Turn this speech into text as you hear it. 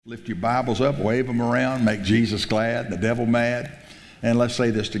Lift your Bibles up, wave them around, make Jesus glad, the devil mad. And let's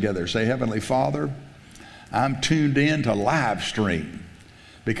say this together. Say, Heavenly Father, I'm tuned in to live stream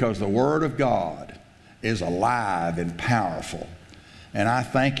because the Word of God is alive and powerful. And I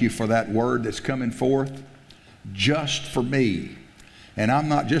thank you for that word that's coming forth just for me. And I'm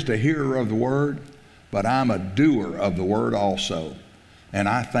not just a hearer of the word, but I'm a doer of the word also. And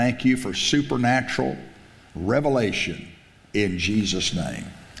I thank you for supernatural revelation in Jesus' name.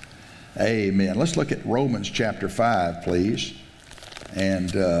 Amen. Let's look at Romans chapter 5, please. And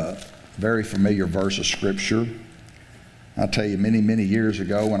very familiar verse of Scripture. I'll tell you, many, many years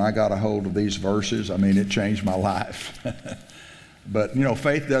ago when I got a hold of these verses, it changed my life. But,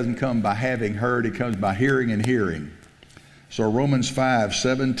 faith doesn't come by having heard. It comes by hearing and hearing. So Romans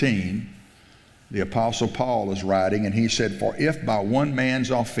 5:17, the Apostle Paul is writing, and he said, For if by one man's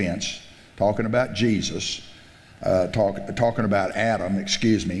offense, talking about Jesus, talking about Adam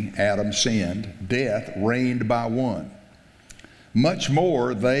sinned, death reigned by one. Much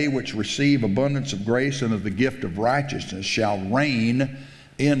more they which receive abundance of grace and of the gift of righteousness shall reign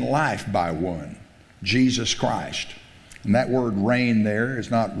in life by one, Jesus Christ. And that word reign there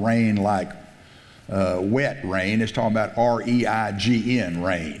is not rain like wet rain. It's talking about R-E-I-G-N,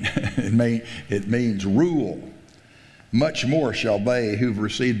 reign. It means rule. Much more shall they who've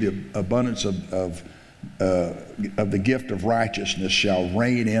received the abundance of the gift of righteousness shall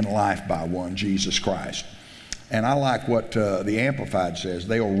reign in life by one, Jesus Christ. And I like what the Amplified says.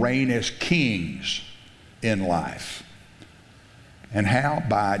 They'll reign as kings in life. And how?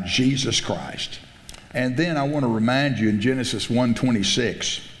 By Jesus Christ. And then I want to remind you in Genesis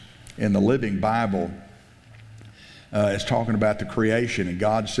 1:26 in the Living Bible, it's talking about the creation. And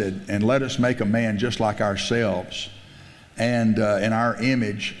God said, and let us make a man just like ourselves and in our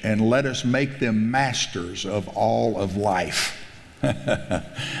image, and let us make them masters of all of life.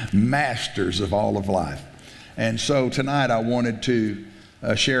 Masters of all of life. And so tonight I wanted to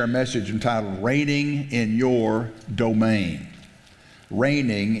share a message entitled Reigning in Your Domain.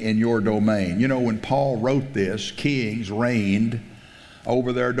 Reigning in your domain. When Paul wrote this, kings reigned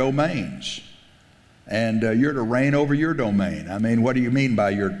over their domains. And you're to reign over your domain. What do you mean by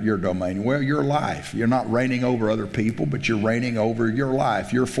your domain? Well, your life. You're not reigning over other people, but you're reigning over your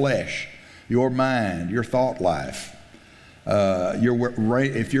life, your flesh, your mind, your thought life.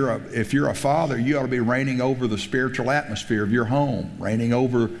 If you're a father, you ought to be reigning over the spiritual atmosphere of your home, reigning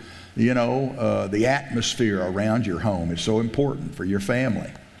over the atmosphere around your home. Is so important for your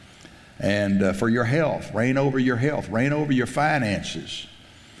family and for your health. Reign over your health. Reign over your finances.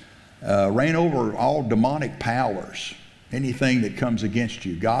 Reign over all demonic powers. Anything that comes against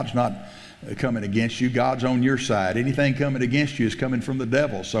you. God's not coming against you. God's on your side. Anything coming against you is coming from the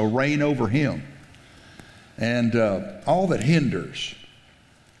devil. So reign over him. And all that hinders.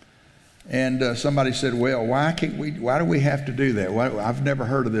 And somebody said, well, why do we have to do that? Well, I've never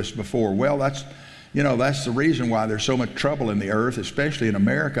heard of this before. Well, that's the reason why there's so much trouble in the earth, especially in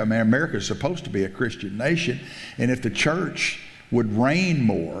America. America is supposed to be a Christian nation. And if the church would reign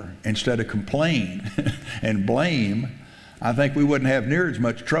more instead of complain and blame, I think we wouldn't have near as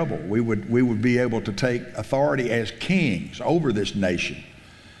much trouble. We would be able to take authority as kings over this nation.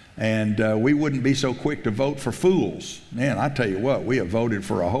 And we wouldn't be so quick to vote for fools. Man, I tell you what, we have voted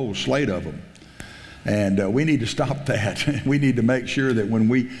for a whole slate of them. And we need to stop that. We need to make sure that when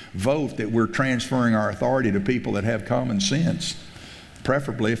we vote that we're transferring our authority to people that have common sense.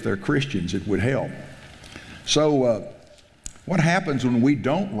 Preferably if they're Christians, it would help. So what happens when we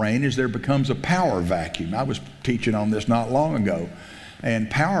don't reign is there becomes a power vacuum. I was teaching on this not long ago. And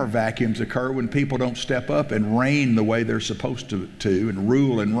power vacuums occur when people don't step up and reign the way they're supposed to and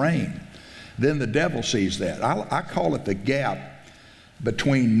rule and reign. Then the devil sees that. I call it the gap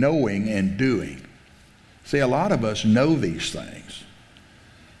between knowing and doing. See, a lot of us know these things,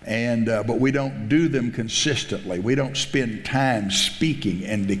 but we don't do them consistently. We don't spend time speaking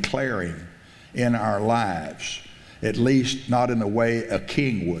and declaring in our lives, at least not in the way a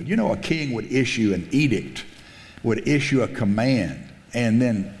king would. A king would issue an edict, would issue a command, and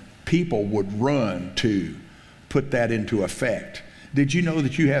then people would run to put that into effect. Did you know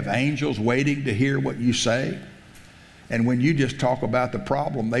that you have angels waiting to hear what you say? And when you just talk about the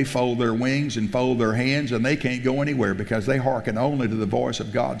problem, they fold their wings and fold their hands, and they can't go anywhere because they hearken only to the voice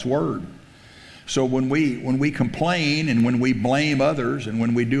of God's word. So when we complain and when we blame others and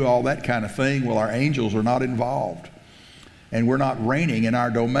when we do all that kind of thing, well, our angels are not involved. And we're not reigning in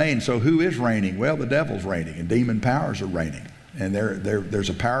our domain. So who is reigning? Well, the devil's reigning and demon powers are reigning. And there's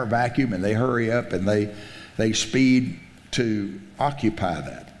a power vacuum, and they hurry up and they speed to occupy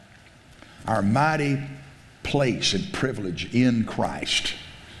that. Our mighty place and privilege in Christ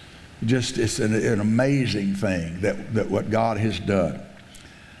Just, it's an amazing thing that what God has done.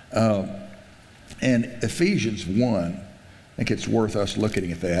 And Ephesians 1, I think it's worth us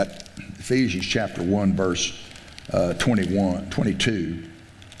looking at that. Ephesians chapter 1, verse 22.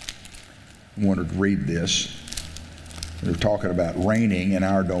 I wanted to read this. We're talking about reigning in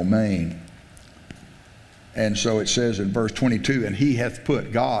our domain. And so it says in verse 22,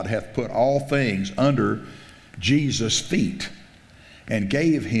 and God hath put all things under Jesus' feet, and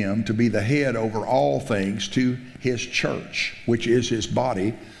gave him to be the head over all things to his church, which is his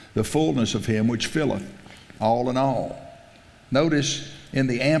body, the fullness of him which filleth all in all. Notice in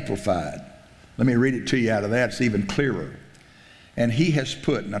the Amplified, let me read it to you out of that, it's even clearer. And he has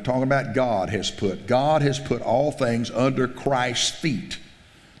put, now talking about God has put all things under Christ's feet.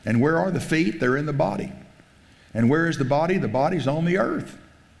 And where are the feet? They're in the body. And where is the body? The body's on the earth.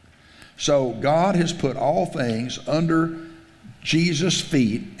 So God has put all things under Jesus'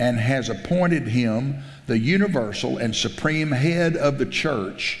 feet and has appointed him the universal and supreme head of the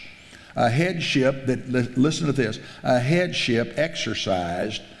church, a headship that, listen to this, a headship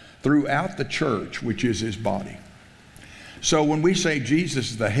exercised throughout the church, which is his body. So when we say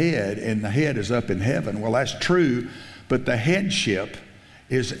Jesus is the head and the head is up in heaven, well, that's true, but the headship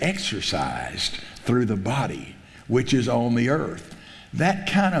is exercised through the body, which is on the earth. That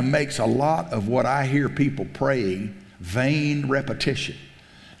kind of makes a lot of what I hear people praying vain repetition.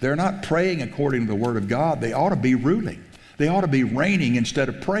 They're not praying according to the Word of God. They ought to be ruling. They ought to be reigning instead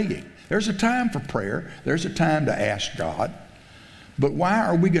of praying. There's a time for prayer. There's a time to ask God. But why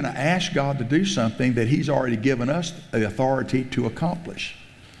are we going to ask God to do something that he's already given us the authority to accomplish?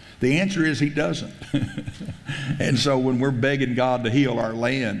 The answer is he doesn't. And so when we're begging God to heal our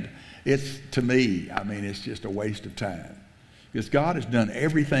land, it's, to me, it's just a waste of time. Because God has done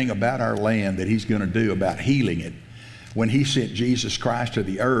everything about our land that he's going to do about healing it when he sent Jesus Christ to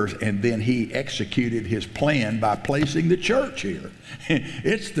the earth, and then he executed his plan by placing the church here.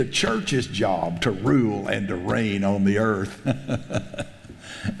 It's the church's job to rule and to reign on the earth.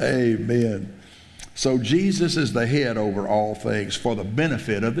 Amen. So Jesus is the head over all things for the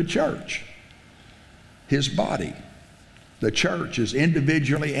benefit of the church, his body. The church is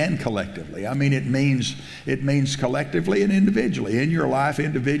individually and collectively. It means collectively and individually. In your life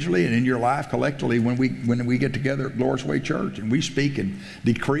individually and in your life collectively when we get together at Glorious Way Church and we speak and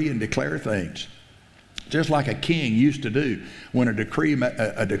decree and declare things. Just like a king used to do. When a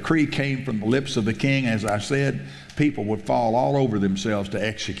decree came from the lips of the king, as I said, people would fall all over themselves to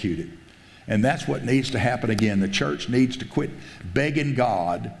execute it. And that's what needs to happen again. The church needs to quit begging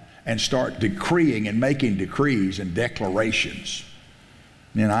God and start decreeing and making decrees and declarations.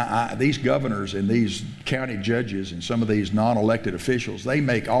 These governors and these county judges and some of these non-elected officials, they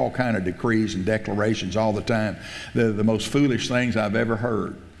make all kind of decrees and declarations all the time. They're the most foolish things I've ever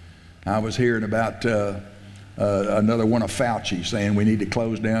heard. I was hearing about another one of Fauci saying we need to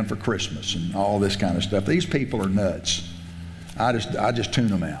close down for Christmas and all this kind of stuff. These people are nuts. I just tune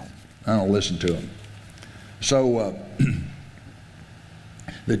them out. I don't listen to them. So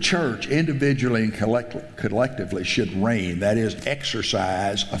the church individually and collectively should reign, that is,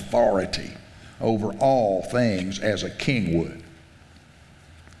 exercise authority over all things as a king would.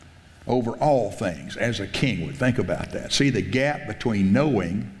 Over all things as a king would. Think about that. See the gap between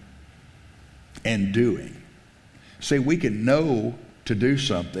knowing and doing. See, we can know to do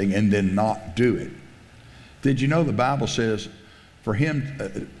something and then not do it. Did you know the Bible says for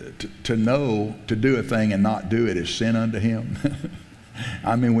him to know to do a thing and not do it is sin unto him?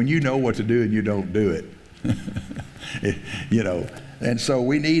 When you know what to do and you don't do it, and so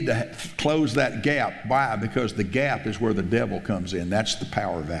we need to close that gap. Why? Because the gap is where the devil comes in. That's the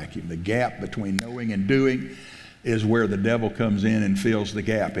power vacuum. The gap between knowing and doing is where the devil comes in and fills the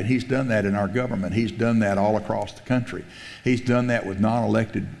gap. And he's done that in our government. He's done that all across the country. He's done that with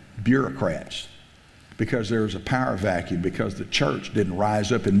non-elected bureaucrats because there's a power vacuum, because the church didn't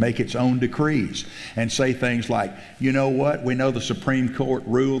rise up and make its own decrees and say things like, you know what, we know the Supreme Court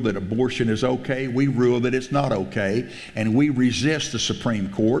ruled that abortion is okay. We rule that it's not okay, and we resist the Supreme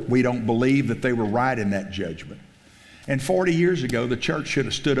Court. We don't believe that they were right in that judgment. And 40 years ago, the church should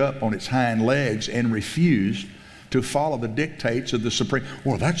have stood up on its hind legs and refused to follow the dictates of the Supreme.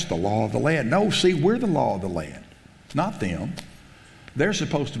 Well, that's the law of the land. No, see, we're the law of the land, not them. They're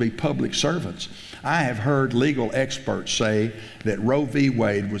supposed to be public servants. I have heard legal experts say that Roe v.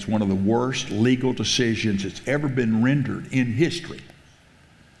 Wade was one of the worst legal decisions that's ever been rendered in history.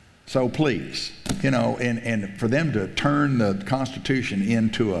 So please, and for them to turn the Constitution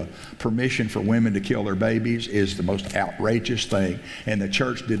into a permission for women to kill their babies is the most outrageous thing. And the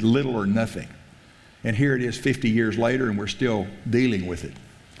church did little or nothing. And here it is 50 years later and we're still dealing with it.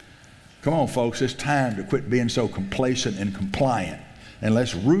 Come on, folks, it's time to quit being so complacent and compliant, and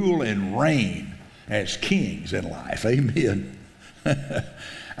let's rule and reign as kings in life. Amen.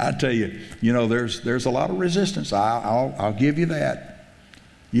 I tell you, there's a lot of resistance. I'll give you that.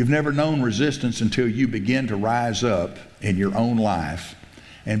 You've never known resistance until you begin to rise up in your own life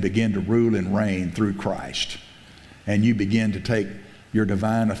and begin to rule and reign through Christ. And you begin to take your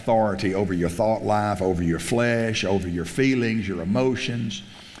divine authority over your thought life, over your flesh, over your feelings, your emotions.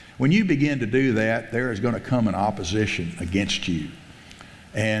 When you begin to do that, there is going to come an opposition against you.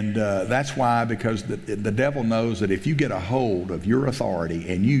 And that's why, because the devil knows that if you get a hold of your authority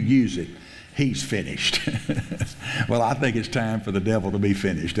and you use it, he's finished. Well, I think it's time for the devil to be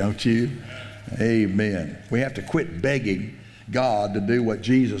finished, don't you? Amen. We have to quit begging God to do what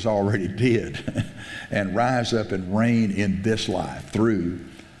Jesus already did and rise up and reign in this life through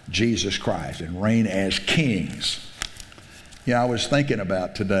Jesus Christ and reign as kings. I was thinking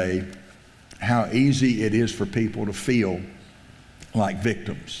about today how easy it is for people to feel like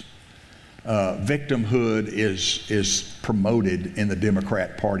victims. Victimhood is promoted in the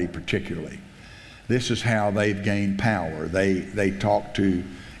Democrat Party particularly. This is how they've gained power. They talk to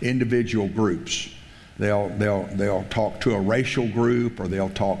individual groups. They'll talk to a racial group, or they'll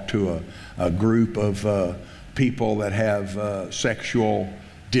talk to a group of people that have sexual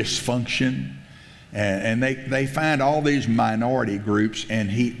dysfunction. And they find all these minority groups, and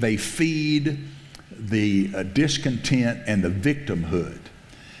they feed the discontent and the victimhood.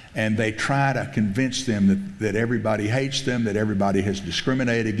 And they try to convince them that everybody hates them, that everybody has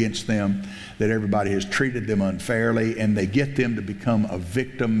discriminated against them, that everybody has treated them unfairly, and they get them to become a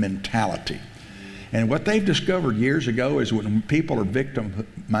victim mentality. And what they've discovered years ago is when people are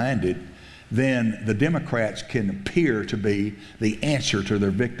victim-minded, then the Democrats can appear to be the answer to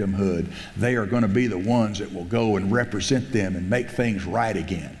their victimhood. They are going to be the ones that will go and represent them and make things right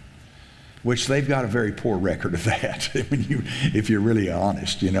again, which they've got a very poor record of that. If you're really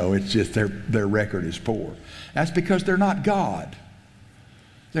honest, it's just their record is poor. That's because they're not God.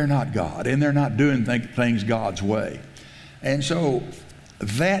 They're not God, and they're not doing things God's way. And so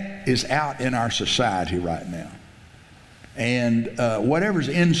that is out in our society right now. And whatever's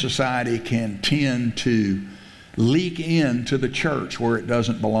in society can tend to leak into the church where it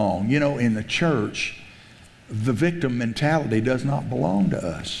doesn't belong. In the church, the victim mentality does not belong to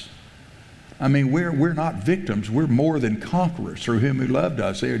us. I mean, we're not victims. We're more than conquerors through Him who loved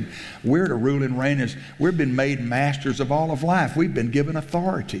us. We're to rule and reign as we've been made masters of all of life. We've been given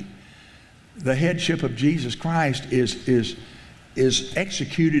authority. The headship of Jesus Christ is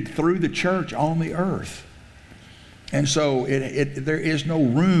executed through the church on the earth. And so there is no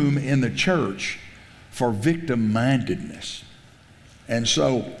room in the church for victim-mindedness. And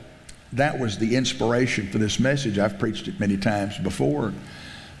so that was the inspiration for this message. I've preached it many times before.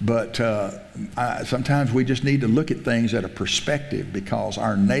 But sometimes we just need to look at things at a perspective, because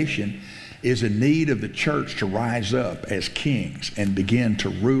our nation is in need of the church to rise up as kings and begin to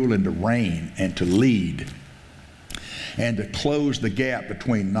rule and to reign and to lead and to close the gap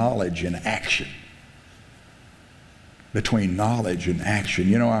between knowledge and action. Between knowledge and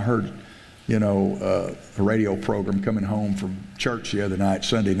action. I heard, a radio program coming home from church the other night,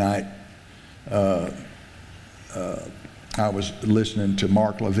 Sunday night. I was listening to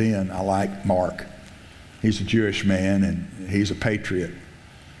Mark Levin. I like Mark. He's a Jewish man, and he's a patriot.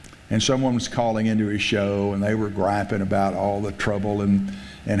 And someone was calling into his show, and they were griping about all the trouble and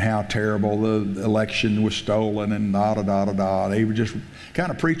how terrible the election was stolen and da-da-da-da-da. They were just kind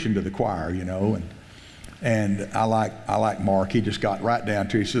of preaching to the choir, And I like Mark. He just got right down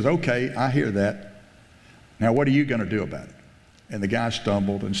to it. He says, "Okay, I hear that. Now what are you going to do about it?" And the guy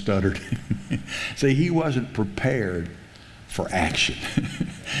stumbled and stuttered. See, he wasn't prepared for action.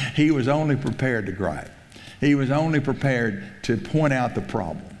 He was only prepared to gripe. He was only prepared to point out the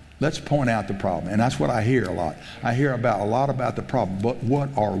problem. Let's point out the problem. And that's what I hear a lot. I hear a lot about the problem, but what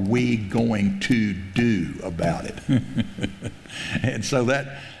are we going to do about it? And so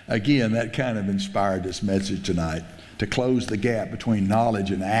that kind of inspired this message tonight, to close the gap between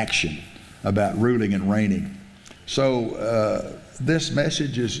knowledge and action about ruling and reigning. So this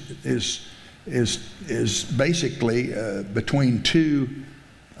message is basically between two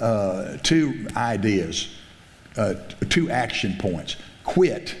ideas, two action points.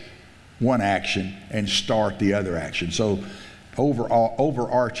 Quit one action and start the other action. So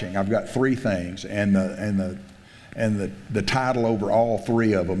overarching, I've got three things, and the title over all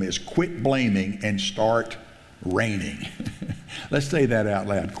three of them is "Quit Blaming and Start Reigning." Let's say that out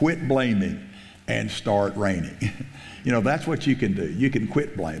loud. Quit blaming and start reigning. That's what you can do. You can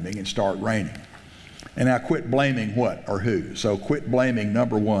quit blaming and start reigning. And now quit blaming what or who. So quit blaming,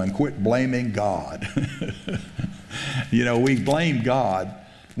 number one, quit blaming God. We blame God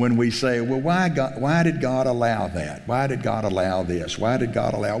when we say, well, why did God allow that? Why did God allow this? Why did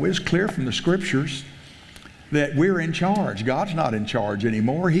God allow? Well, it's clear from the scriptures that we're in charge. God's not in charge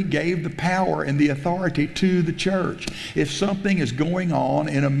anymore. He gave the power and the authority to the church. If something is going on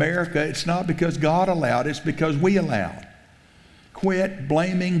in America, it's not because God allowed, it's because we allowed. Quit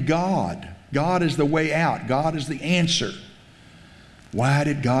blaming God. God is the way out. God is the answer. Why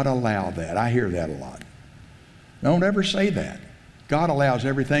did God allow that? I hear that a lot. Don't ever say that. God allows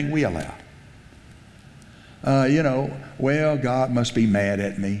everything we allow. Well, God must be mad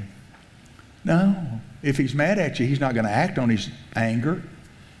at me. No. If he's mad at you, he's not going to act on his anger.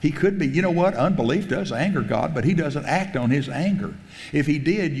 He could be. You know what? Unbelief does anger God, but he doesn't act on his anger. If he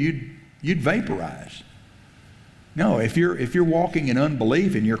did, you'd vaporize. No, if you're walking in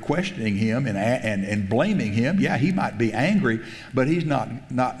unbelief and you're questioning him and blaming him, yeah, he might be angry, but he's not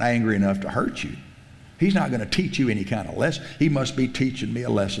angry enough to hurt you. He's not going to teach you any kind of lesson. He must be teaching me a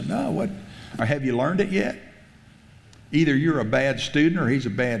lesson. No, what? Or have you learned it yet? Either you're a bad student or he's a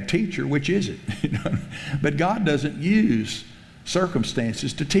bad teacher. Which is it? But God doesn't use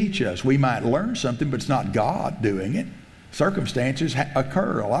circumstances to teach us. We might learn something, but it's not God doing it. Circumstances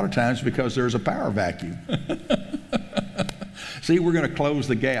occur a lot of times because there's a power vacuum. See, we're going to close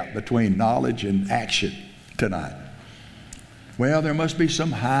the gap between knowledge and action tonight. Well, there must be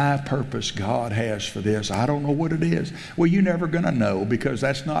some high purpose God has for this. I don't know what it is. Well, you're never going to know because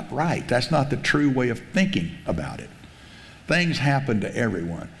that's not right. That's not the true way of thinking about it. Things happen to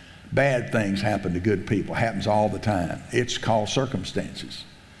everyone. Bad things happen to good people. Happens all the time. It's called circumstances.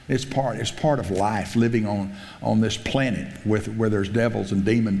 It's part of life, living on this planet where there's devils and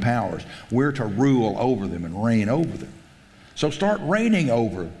demon powers. We're to rule over them and reign over them. So start reigning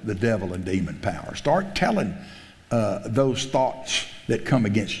over the devil and demon power. Start telling those thoughts that come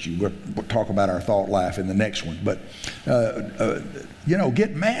against you. We'll talk about our thought life in the next one. But,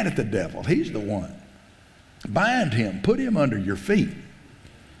 get mad at the devil. He's the one. Bind him. Put him under your feet.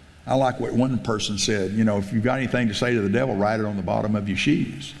 I like what one person said, if you've got anything to say to the devil, write it on the bottom of your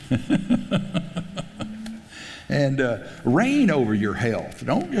shoes. And reign over your health.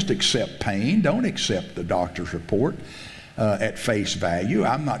 Don't just accept pain. Don't accept the doctor's report at face value.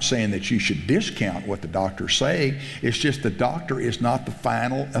 I'm not saying that you should discount what the doctor's saying. It's just the doctor is not the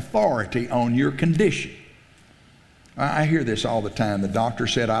final authority on your condition. I hear this all the time. The doctor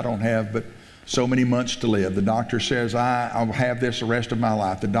said, I don't have but so many months to live. The doctor says, I'll have this the rest of my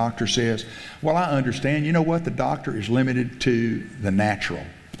life. The doctor says, well, I understand. You know what? The doctor is limited to the natural.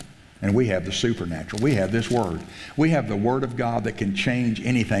 And we have the supernatural. We have this Word. We have the Word of God that can change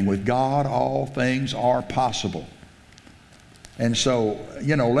anything. With God, all things are possible. And so,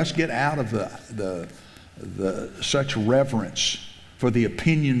 let's get out of the such reverence for the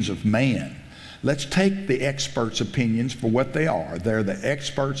opinions of man. Let's take the experts' opinions for what they are. They're the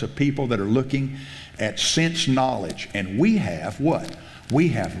experts of people that are looking at sense knowledge. And we have what? We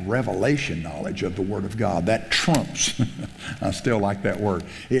have revelation knowledge of the Word of God. That trumps, I still like that word,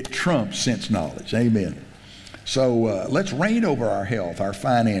 it trumps sense knowledge. Amen. So let's reign over our health, our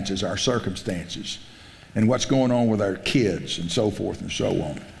finances, our circumstances, and what's going on with our kids and so forth and so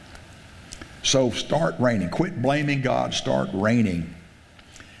on. So start reigning. Quit blaming God. Start reigning.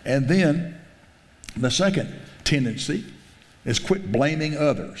 And then the second tendency is quit blaming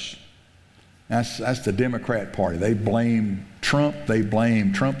others. That's the Democrat Party. They blame Trump. They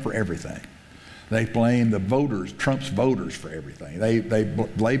blame Trump for everything. They blame the voters, Trump's voters, for everything. They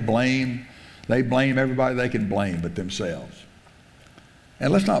blame everybody they can blame but themselves.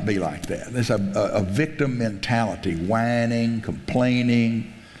 And let's not be like that. There's a victim mentality, whining,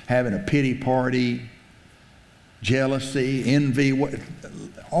 complaining, having a pity party, jealousy, envy.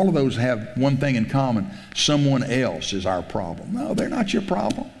 All of those have one thing in common. Someone else is our problem. No, they're not your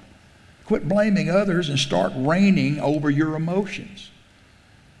problem. Quit blaming others and start reigning over your emotions.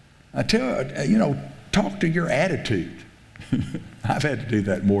 I tell you, talk to your attitude. I've had to do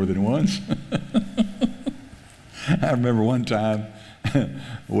that more than once. I remember one time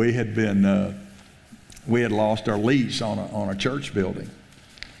we had lost our lease on a church building,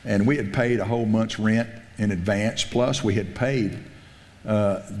 and we had paid a whole month's rent in advance. Plus, we had paid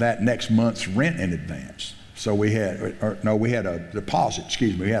that next month's rent in advance. So we had a deposit.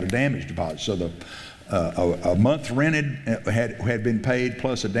 We had a damage deposit. So a month rented had been paid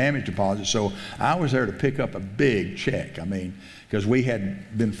plus a damage deposit. So I was there to pick up a big check. Because we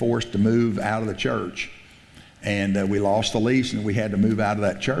had been forced to move out of the church, and we lost the lease, and we had to move out of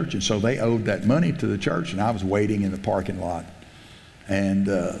that church. And so they owed that money to the church, and I was waiting in the parking lot, and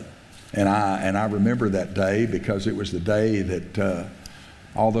And I remember that day because it was the day that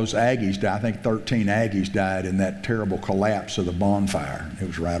all those Aggies died. I think 13 Aggies died in that terrible collapse of the bonfire. It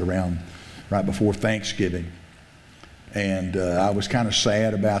was right before Thanksgiving. And I was kind of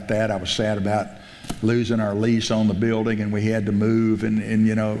sad about that. I was sad about losing our lease on the building, and we had to move, and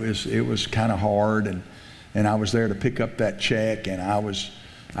you know, it was kind of hard. And I was there to pick up that check, and I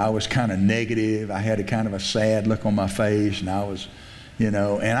was kind of negative. I had a kind of a sad look on my face, and I was, you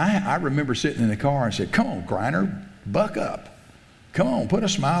know, and I remember sitting in the car and said, "Come on, Griner, buck up. Come on, put a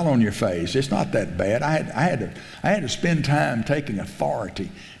smile on your face. It's not that bad." I had to spend time taking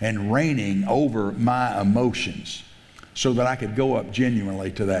authority and reigning over my emotions so that I could go up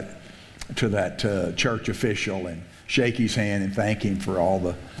genuinely to that church official and shake his hand and thank him for all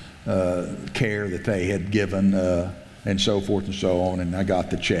the care that they had given and so forth and so on. And I got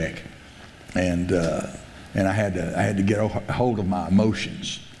the check, and I had to get a hold of my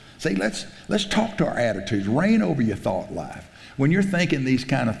emotions. See, let's talk to our attitudes. Reign over your thought life. When you're thinking these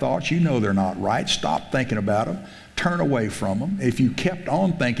kind of thoughts, you know they're not right. Stop thinking about them. Turn away from them. If you kept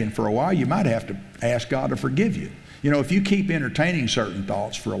on thinking for a while, you might have to ask God to forgive you. You know, if you keep entertaining certain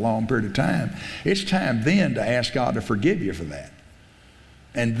thoughts for a long period of time, it's time then to ask God to forgive you for that.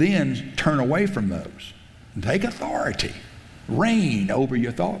 And then turn away from those. And take authority. Reign over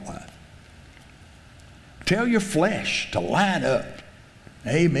your thought life. Tell your flesh to line up.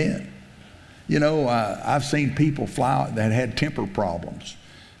 Amen. You know, I've seen people that had temper problems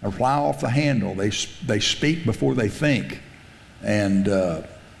or fly off the handle. They speak before they think. And,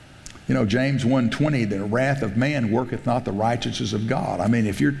 you know, James 1:20, the wrath of man worketh not the righteousness of God. I mean,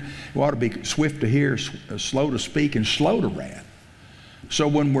 you ought to be swift to hear, slow to speak, and slow to wrath. So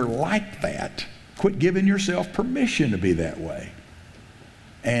when we're like that, quit giving yourself permission to be that way.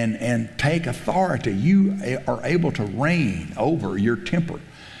 And take authority. You are able to reign over your temper.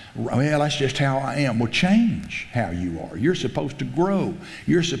 Well, that's just how I am. Well, change how you are. You're supposed to grow.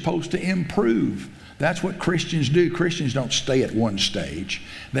 You're supposed to improve. That's what Christians do. Christians don't stay at one stage.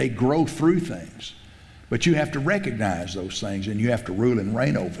 They grow through things. But you have to recognize those things, and you have to rule and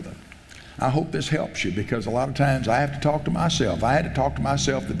reign over them. I hope this helps you, because a lot of times I have to talk to myself. I had to talk to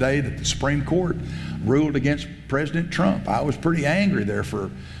myself the day that the Supreme Court ruled against President Trump. I was pretty angry there for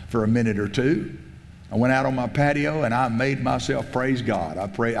a minute or two. I went out on my patio and I made myself praise God.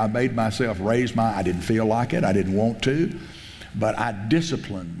 I made myself I didn't feel like it. I didn't want to, but I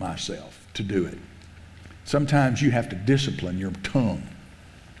disciplined myself to do it. Sometimes you have to discipline your tongue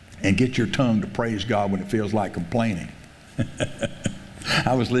and get your tongue to praise God when it feels like complaining.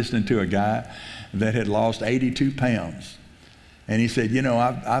 I was listening to a guy that had lost 82 pounds. And he said, you know,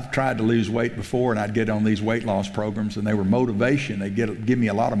 I've tried to lose weight before, and I'd get on these weight loss programs, and they were motivation. They give me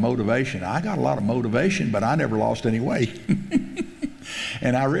a lot of motivation. I got a lot of motivation, but I never lost any weight.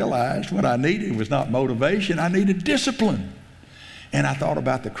 And I realized what I needed was not motivation. I needed discipline. And I thought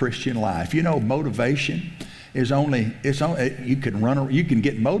about the Christian life. You know, motivation is you can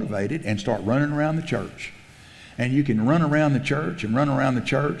get motivated and start running around the church. And you can run around the church and run around the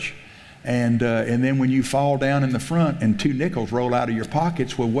church. And then when you fall down in the front and 2 nickels roll out of your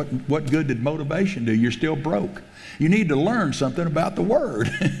pockets, well, what good did motivation do? You're still broke. You need to learn something about the Word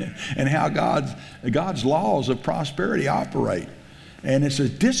and how God's laws of prosperity operate. And it's a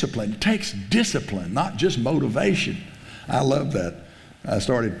discipline. It takes discipline, not just motivation. I love that. I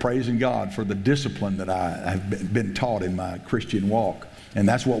started praising God for the discipline that I have been taught in my Christian walk. And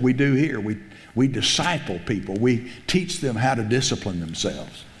that's what we do here. We disciple people. We teach them how to discipline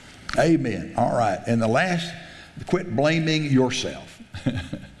themselves. Amen. All right. And the last, quit blaming yourself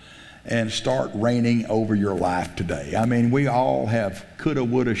and start reigning over your life today. I mean, we all have coulda,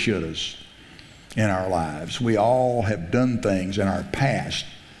 woulda, shouldas in our lives. We all have done things in our past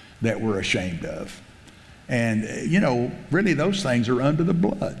that we're ashamed of. And, you know, really those things are under the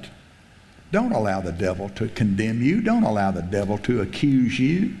blood. Don't allow the devil to condemn you. Don't allow the devil to accuse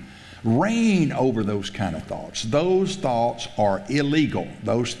you. Reign over those kind of thoughts. Those thoughts are illegal.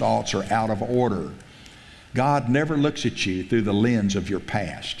 Those thoughts are out of order. God never looks at you through the lens of your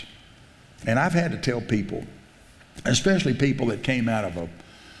past. And I've had to tell people, especially people that came out of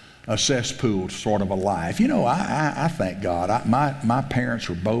a cesspool sort of a life. You know, I thank God. My parents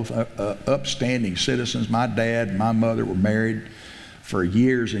were both upstanding citizens. My dad and my mother were married for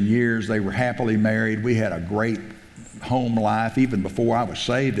years and years. They were happily married. We had a great home life even before I was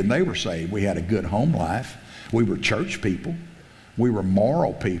saved and they were saved. We had a good home life. We were church people. We were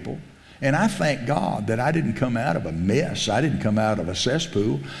moral people. And I thank God that I didn't come out of a mess. I didn't come out of a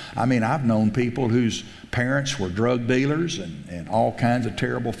cesspool. I mean, I've known people whose parents were drug dealers and all kinds of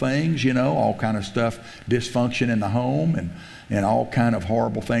terrible things, all kind of stuff, dysfunction in the home, and all kind of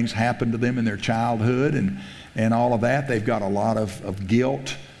horrible things happened to them in their childhood and all of that. They've got a lot of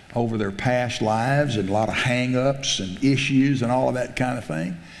guilt over their past lives and a lot of hang-ups and issues and all of that kind of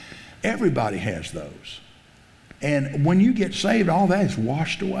thing. Everybody has those. And when you get saved, all that is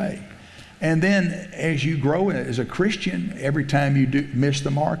washed away. And then as you grow as a Christian, every time you do miss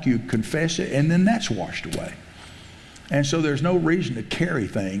the mark, you confess it, and then that's washed away. And so there's no reason to carry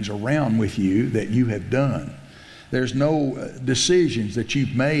things around with you that you have done. There's no decisions that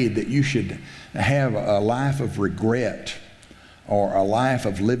you've made that you should have a life of regret or a life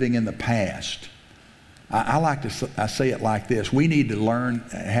of living in the past. I say it like this: we need to learn,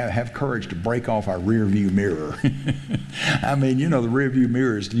 have courage to break off our rear view mirror. I mean, the rear view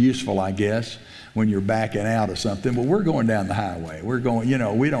mirror is useful, I guess, when you're backing out of something. But we're going down the highway. We're going,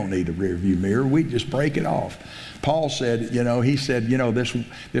 we don't need a rear view mirror. We just break it off. Paul said, he said,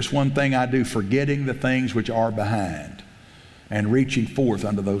 this one thing I do, forgetting the things which are behind and reaching forth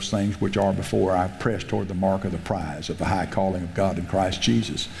unto those things which are before, I press toward the mark of the prize of the high calling of God in Christ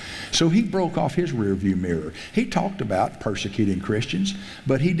Jesus. So he broke off his rearview mirror. He talked about persecuting Christians,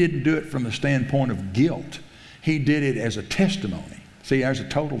 but he didn't do it from the standpoint of guilt. He did it as a testimony. See, there's a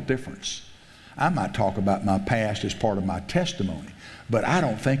total difference. I might talk about my past as part of my testimony, but I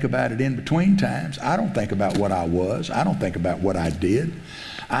don't think about it in between times. I don't think about what I was. I don't think about what I did.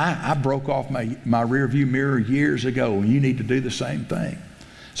 I broke off my rear view mirror years ago, and you need to do the same thing.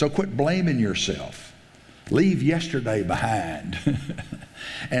 So quit blaming yourself. Leave yesterday behind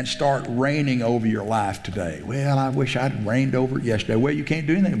and start reigning over your life today. Well, I wish I'd reigned over it yesterday. Well, you can't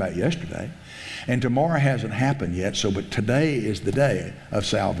do anything about yesterday. And tomorrow hasn't happened yet, but today is the day of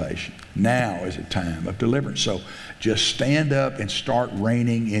salvation. Now is a time of deliverance. So just stand up and start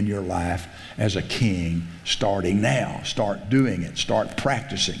reigning in your life as a king, starting now. Start doing it. Start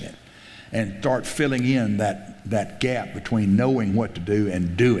practicing it. And start filling in that gap between knowing what to do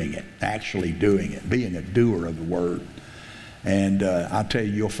and doing it, actually doing it, being a doer of the word. And I'll tell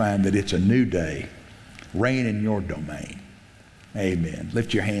you, you'll find that it's a new day. Reign in your domain. Amen.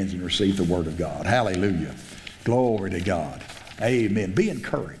 Lift your hands and receive the word of God. Hallelujah. Glory to God. Amen. Be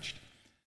encouraged.